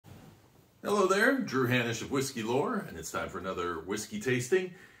Hello there, Drew Hanish of Whiskey Lore, and it's time for another whiskey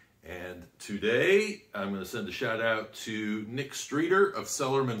tasting. And today I'm going to send a shout out to Nick Streeter of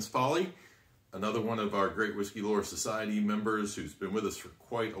Cellarman's Folly, another one of our Great Whiskey Lore Society members who's been with us for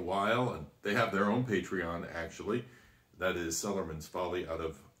quite a while, and they have their own Patreon actually. That is Cellarman's Folly out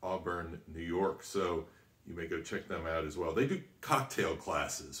of Auburn, New York. So you may go check them out as well. They do cocktail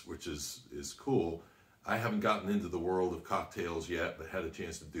classes, which is cool. I haven't gotten into the world of cocktails yet, but had a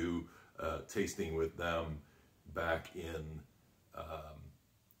chance to do tasting with them back in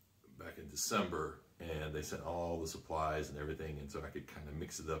December, and they sent all the supplies and everything, and so I could kind of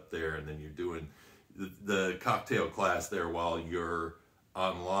mix it up there. And then you're doing the cocktail class there while you're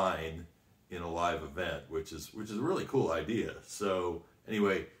online in a live event, which is a really cool idea. So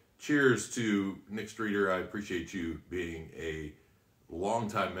anyway, cheers to Nick Streeter. I appreciate you being a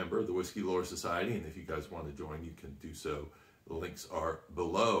longtime member of the Whiskey Lore Society, and if you guys want to join, you can do so. The links are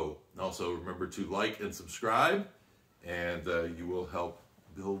below. Also, remember to like and subscribe, and you will help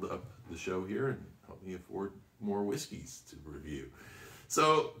build up the show here and help me afford more whiskeys to review.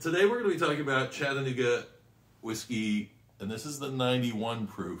 So today we're going to be talking about Chattanooga whiskey, and this is the 91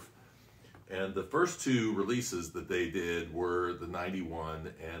 proof. And the first two releases that they did were the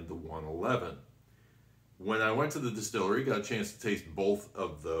 91 and the 111. When I went to the distillery, got a chance to taste both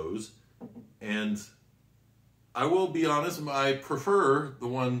of those, and I will be honest, I prefer the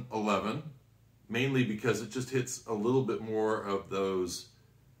 111, mainly because it just hits a little bit more of those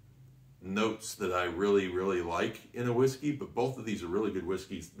notes that I really, really like in a whiskey, but both of these are really good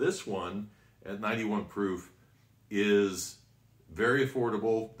whiskeys. This one, at 91 proof, is very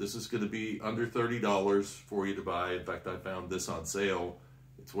affordable. This is going to be under $30 for you to buy. In fact, I found this on sale.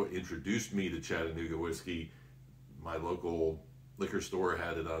 It's what introduced me to Chattanooga whiskey. My local liquor store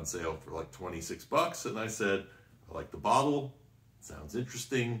had it on sale for like 26 bucks, and I said, I like the bottle, sounds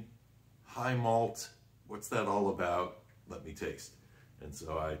interesting, high malt, what's that all about? Let me taste. And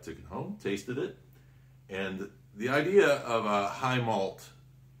so I took it home, tasted it, and the idea of a high malt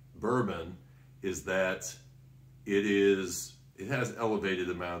bourbon is that it has elevated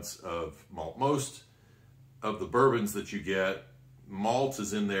amounts of malt. Most of the bourbons that you get, malt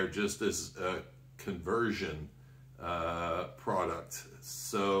is in there just as a conversion product.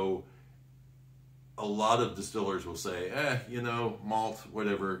 So a lot of distillers will say, you know, malt,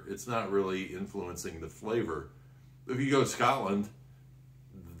 whatever, it's not really influencing the flavor. If you go to Scotland,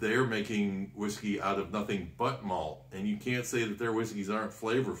 they're making whiskey out of nothing but malt, and you can't say that their whiskeys aren't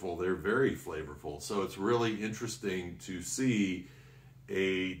flavorful. They're very flavorful. So it's really interesting to see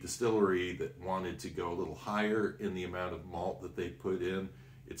a distillery that wanted to go a little higher in the amount of malt that they put in.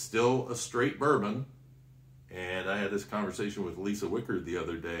 It's still a straight bourbon, and I had this conversation with Lisa Wickard the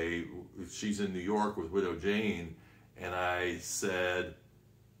other day. She's in New York with Widow Jane, and I said,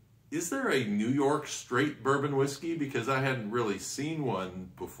 is there a New York straight bourbon whiskey? Because I hadn't really seen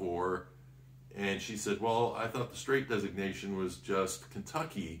one before. And she said, well, I thought the straight designation was just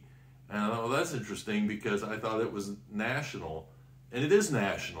Kentucky. And I thought, well, that's interesting because I thought it was national. And it is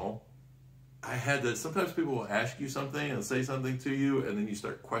national. I had to, sometimes people will ask you something and say something to you, and then you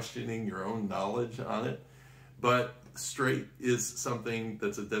start questioning your own knowledge on it. But straight is something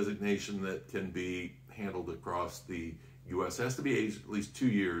that's a designation that can be handled across the U.S. It has to be aged at least 2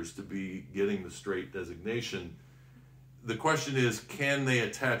 years to be getting the straight designation. The question is, can they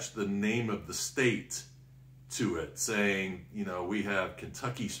attach the name of the state to it, saying, you know, we have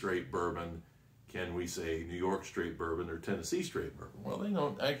Kentucky straight bourbon. Can we say New York straight bourbon or Tennessee straight bourbon? Well, they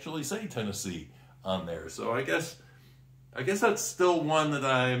don't actually say Tennessee on there. So I guess that's still one that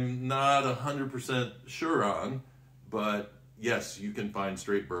I'm not 100% sure on. But yes, you can find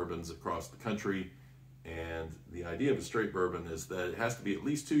straight bourbons across the country. And the idea of a straight bourbon is that it has to be at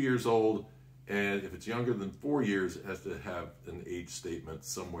least 2 years old. And if it's younger than 4 years, it has to have an age statement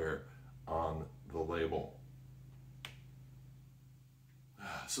somewhere on the label.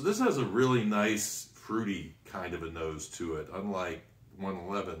 So this has a really nice fruity kind of a nose to it, unlike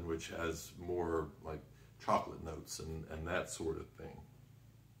 111, which has more like chocolate notes and that sort of thing.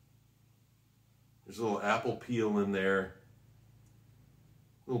 There's a little apple peel in there,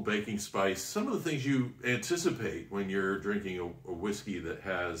 a little baking spice, some of the things you anticipate when you're drinking a whiskey that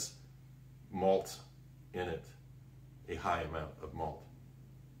has malt in it, a high amount of malt.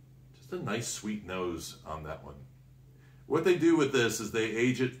 Just a nice sweet nose on that one. What they do with this is they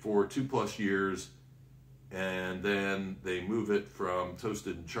age it for 2+ years, and then they move it from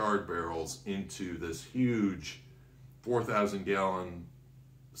toasted and charred barrels into this huge 4,000 gallon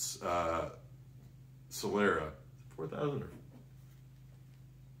Solera. 4,000 or?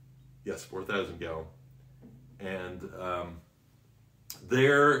 Yes, 4,000 gallon. And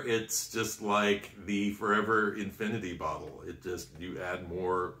There, it's just like the Forever Infinity bottle. It just, you add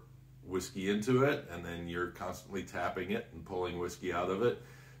more whiskey into it, and then you're constantly tapping it and pulling whiskey out of it.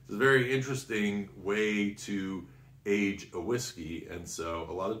 It's a very interesting way to age a whiskey, and so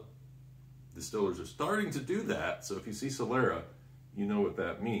a lot of distillers are starting to do that. So if you see Solera, you know what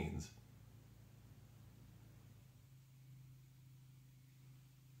that means.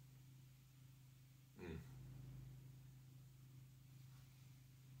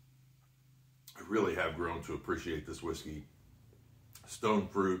 I really have grown to appreciate this whiskey. Stone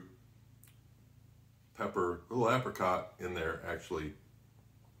fruit, pepper, a little apricot in there actually.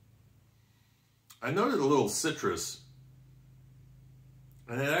 I noted a little citrus,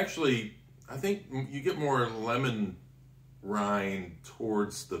 and it actually, I think you get more lemon rind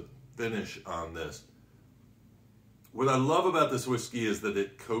towards the finish on this. What I love about this whiskey is that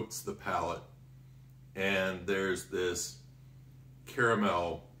it coats the palate, and there's this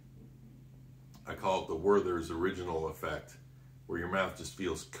caramel, I call it the Werther's original effect, where your mouth just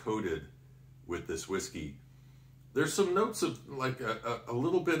feels coated with this whiskey. There's some notes of like a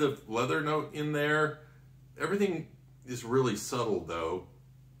little bit of leather note in there. Everything is really subtle though,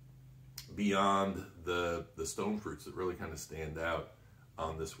 beyond the stone fruits that really kind of stand out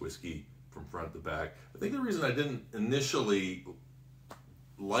on this whiskey from front to back. I think the reason I didn't initially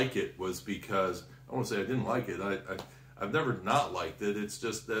like it was because, I won't say I didn't like it, I've never not liked it. It's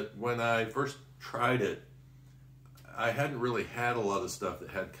just that when I first tried it, I hadn't really had a lot of stuff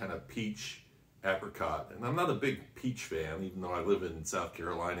that had kind of peach, apricot, and I'm not a big peach fan, even though I live in South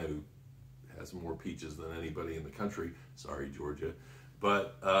Carolina, who has more peaches than anybody in the country. Sorry, Georgia.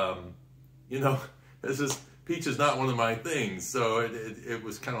 But, you know, it's just, peach is not one of my things, so it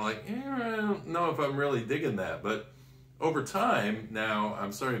was kind of like, I don't know if I'm really digging that. But over time, now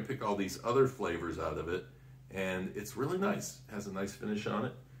I'm starting to pick all these other flavors out of it, and it's really nice. It has a nice finish on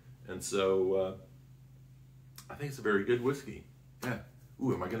it, and so I think it's a very good whiskey. Yeah.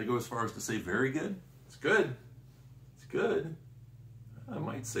 Ooh, am I going to go as far as to say very good? It's good. It's good. I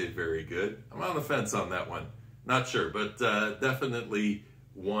might say very good. I'm on the fence on that one. Not sure, but definitely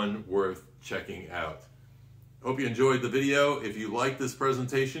one worth checking out. Hope you enjoyed the video. If you like this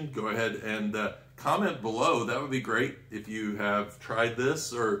presentation, go ahead and comment below. That would be great. If you have tried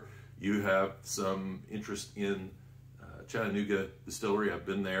this or you have some interest in Chattanooga Distillery, I've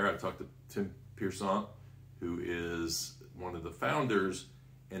been there. I've talked to Tim Piersant, who is one of the founders.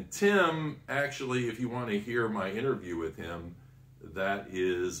 And Tim, actually, if you want to hear my interview with him, that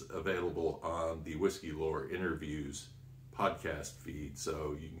is available on the Whiskey Lore Interviews podcast feed.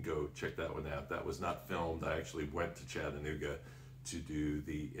 So you can go check that one out. That was not filmed. I actually went to Chattanooga to do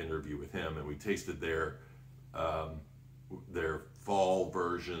the interview with him, and we tasted their fall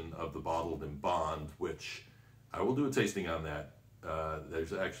version of the Bottled in Bond, which I will do a tasting on that.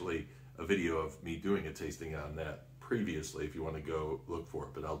 There's actually a video of me doing a tasting on that previously if you want to go look for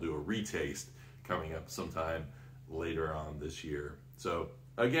it, but I'll do a retaste coming up sometime later on this year. So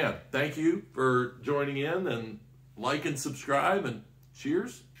again, thank you for joining in, and like and subscribe, and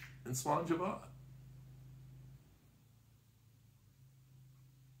cheers and Slanjavad.